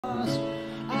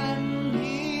And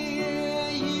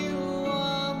here you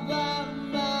are by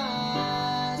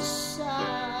my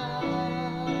side.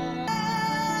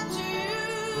 And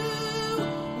you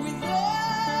with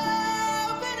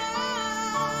open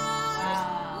arms.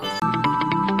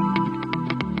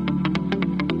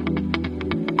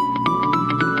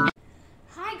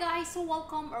 Hi guys, so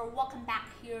welcome back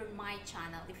here on my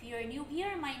channel. If you're new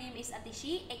here, my name is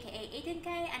ATETIN, aka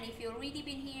ATETIN, and if you've already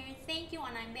been here, thank you,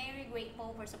 and I'm very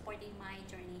grateful for supporting my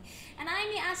journey. And I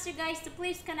may ask you guys to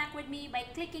please connect with me by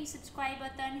clicking subscribe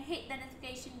button, hit the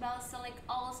notification bell, select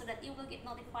all so that you will get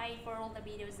notified for all the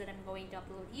videos that I'm going to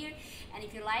upload here. And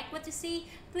if you like what you see,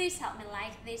 please help me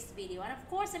like this video. And of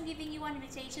course, I'm giving you an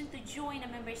invitation to join a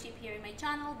membership here in my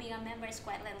channel. Being a member is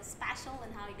quite a little special,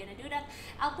 and how you're gonna do that,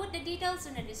 I'll put the details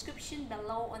in the description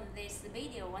below on this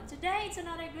video. And today it's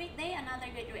another great day, another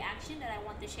great reaction that I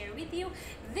want to share with you.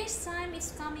 This time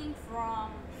it's coming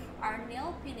from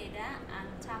ARNEL PINEDA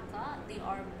and TAKA. They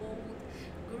are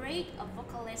both great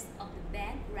vocalists of the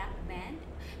band, rock band.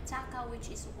 TAKA, which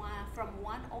is from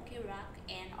One Ok Rock,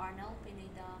 and ARNEL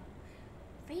PINEDA,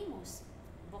 famous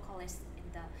vocalist in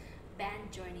the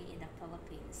band journey in the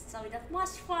Philippines. So without much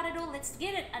further ado, let's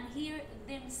get it and hear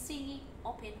them singing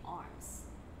Open Arms.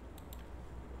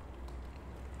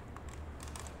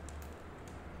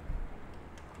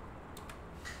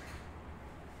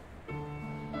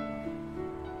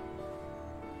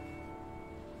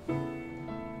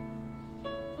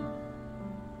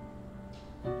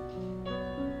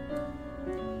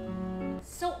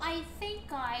 So I think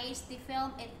guys, they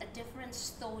filmed in a different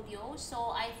studio,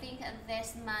 so I think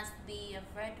this must be a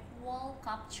virtual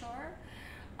capture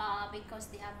because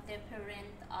they have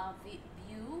different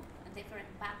view, different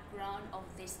background of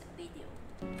this video.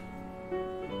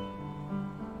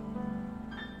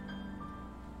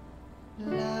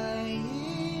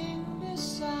 Lying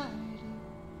beside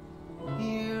you,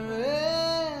 here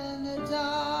in the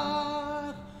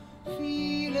dark,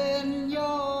 feeling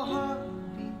your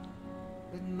heartbeat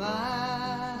with mine.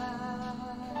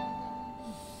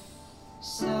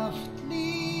 Softly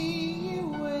you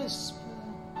whisper,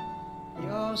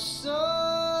 you're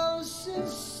so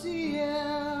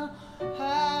sincere.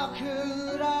 How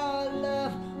could our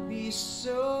love be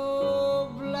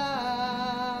so blind?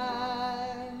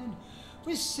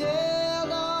 We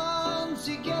sailed on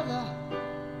together,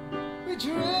 we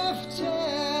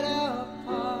drifted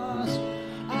apart,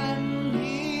 and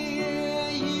here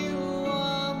you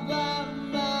are by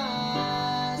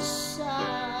my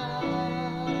side.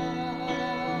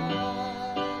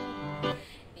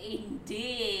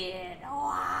 Indeed,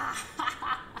 wow.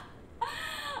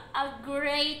 A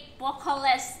great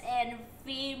vocalist and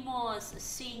famous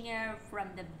singer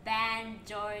from the band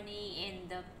journey in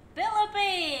the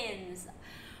Philippines.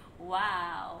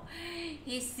 Wow,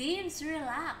 he seems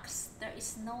relaxed. There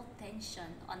is no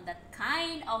tension on that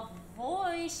kind of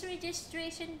voice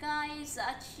registration, guys.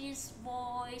 His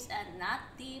voice, and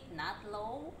not deep, not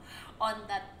low, on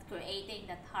that creating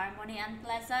that harmony and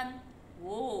pleasant.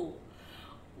 Whoa,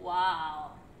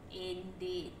 wow,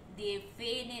 indeed,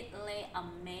 definitely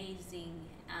amazing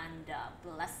and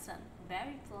pleasant,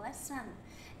 very pleasant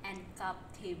and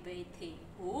captivating.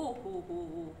 Ooh, ooh, ooh,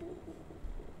 ooh, ooh, ooh.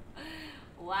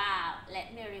 Wow,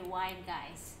 let me rewind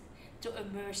guys to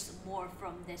immerse more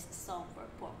from this song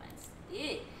performance.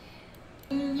 Yeah.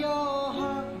 In your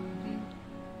heartbeat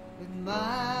with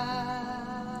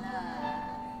mine.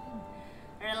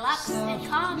 Relax and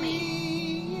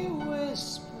calming. You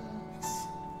whisper,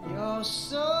 you're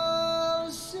so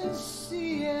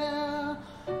sincere.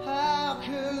 How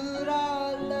could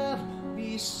our love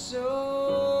be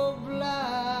so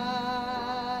blind?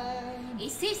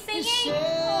 Is he We singing?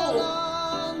 sailed Oh.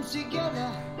 on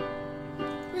together,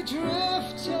 we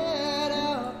drifted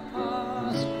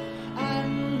apart,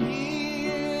 and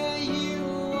here you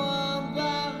are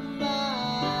by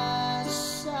my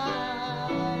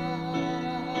side.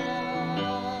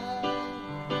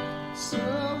 So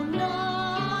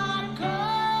not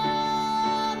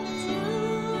come you,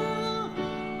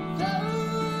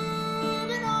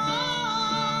 open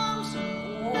arms,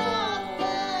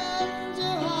 nothing to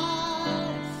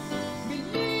hide.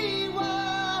 Believe what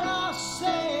I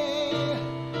say.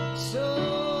 So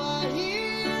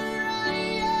here I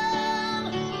am,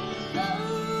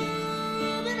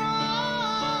 open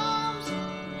arms,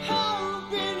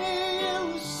 hoping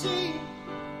you'll see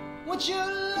what your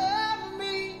love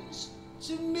means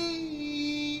to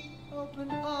me. Open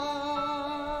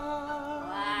arms.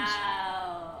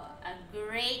 Wow, a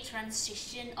great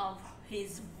transition of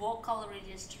his vocal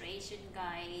registration,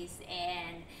 guys,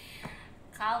 and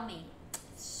calming,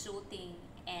 soothing,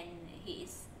 and he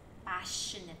is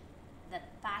passionate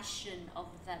that passion of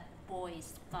that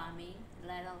voice coming,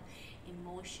 little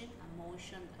emotion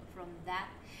from that.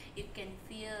 You can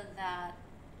feel that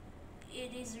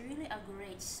it is really a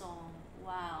great song.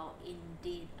 Wow,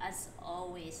 indeed, as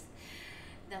always,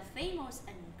 the famous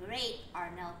and great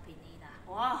Arnel Pineda.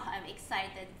 Wow, I'm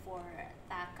excited for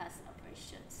TAKA's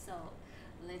version. So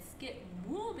let's get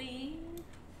moving.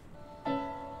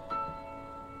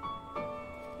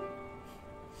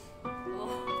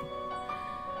 Oh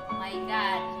my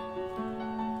God,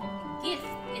 gift.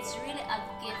 It's really a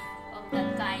gift of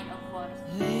that kind of voice.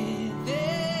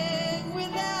 Living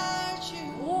without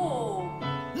you, Oh,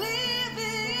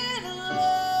 living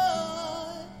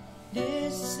alone.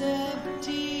 This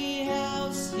empty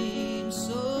house seems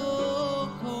so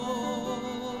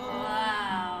cold.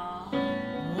 wow.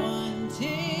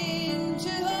 Wanting to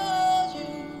hold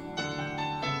you,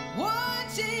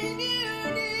 wanting you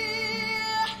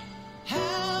near.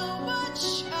 How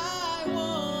much I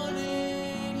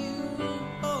wanted you.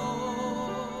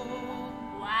 Oh.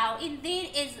 Wow,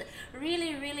 indeed, it's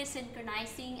really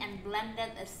synchronizing and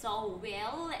blended so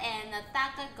well. And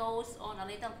TAKA goes on a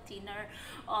little thinner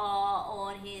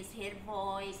on his head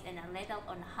voice and a little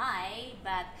on high,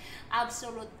 but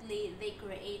absolutely they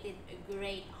created a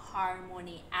great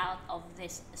harmony out of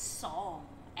this song.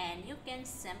 And you can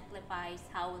simplify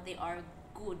how they are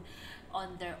good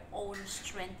on their own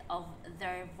strength of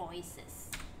their voices.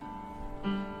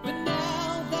 But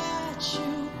now that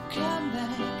you come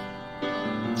back,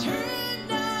 turn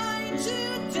night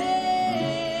to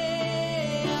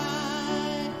day,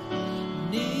 I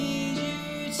need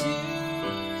you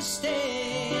to stay.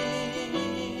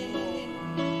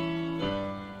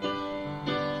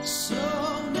 So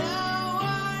now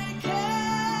I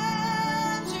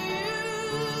come to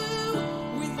you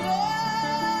with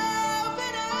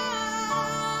open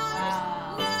arms,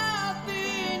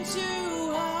 nothing to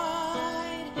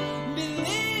hide.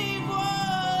 Believe what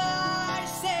I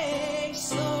say.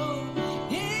 So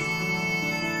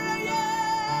here I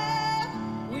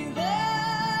am with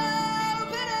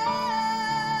open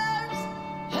arms,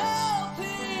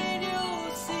 hoping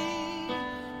you'll see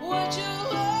what your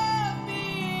love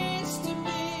means to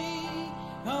me.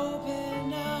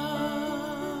 Open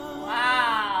arms.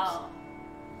 Wow.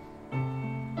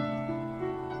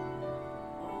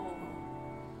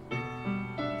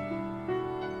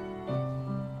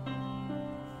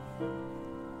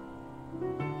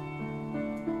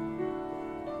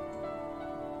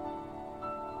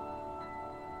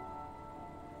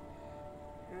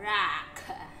 Rock.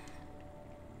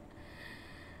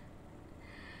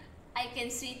 I can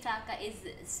see TAKA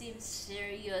seems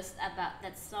serious about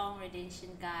that song rendition,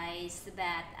 guys.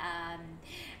 But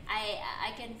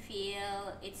I can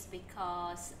feel it's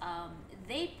because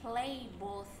they play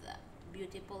both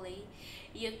beautifully.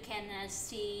 You can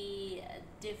see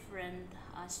different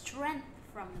strength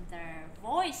from their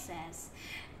voices,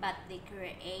 but they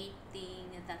creating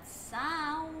that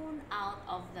sound out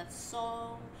of that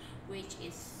song, which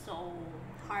is so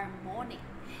harmonic,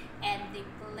 and the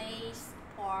place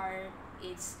part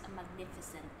it's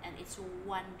magnificent and it's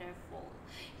wonderful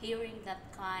hearing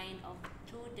that kind of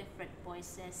two different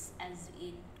voices as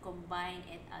in combine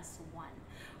it as one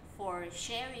for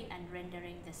sharing and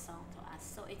rendering the song to us.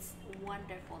 So it's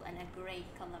wonderful and a great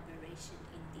collaboration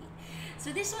indeed.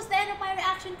 So this was the end of my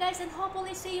reaction, guys, and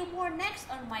hopefully see you more next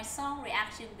on my song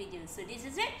reaction video. So this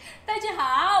is it. 大家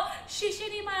好，谢谢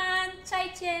你们，再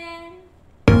见。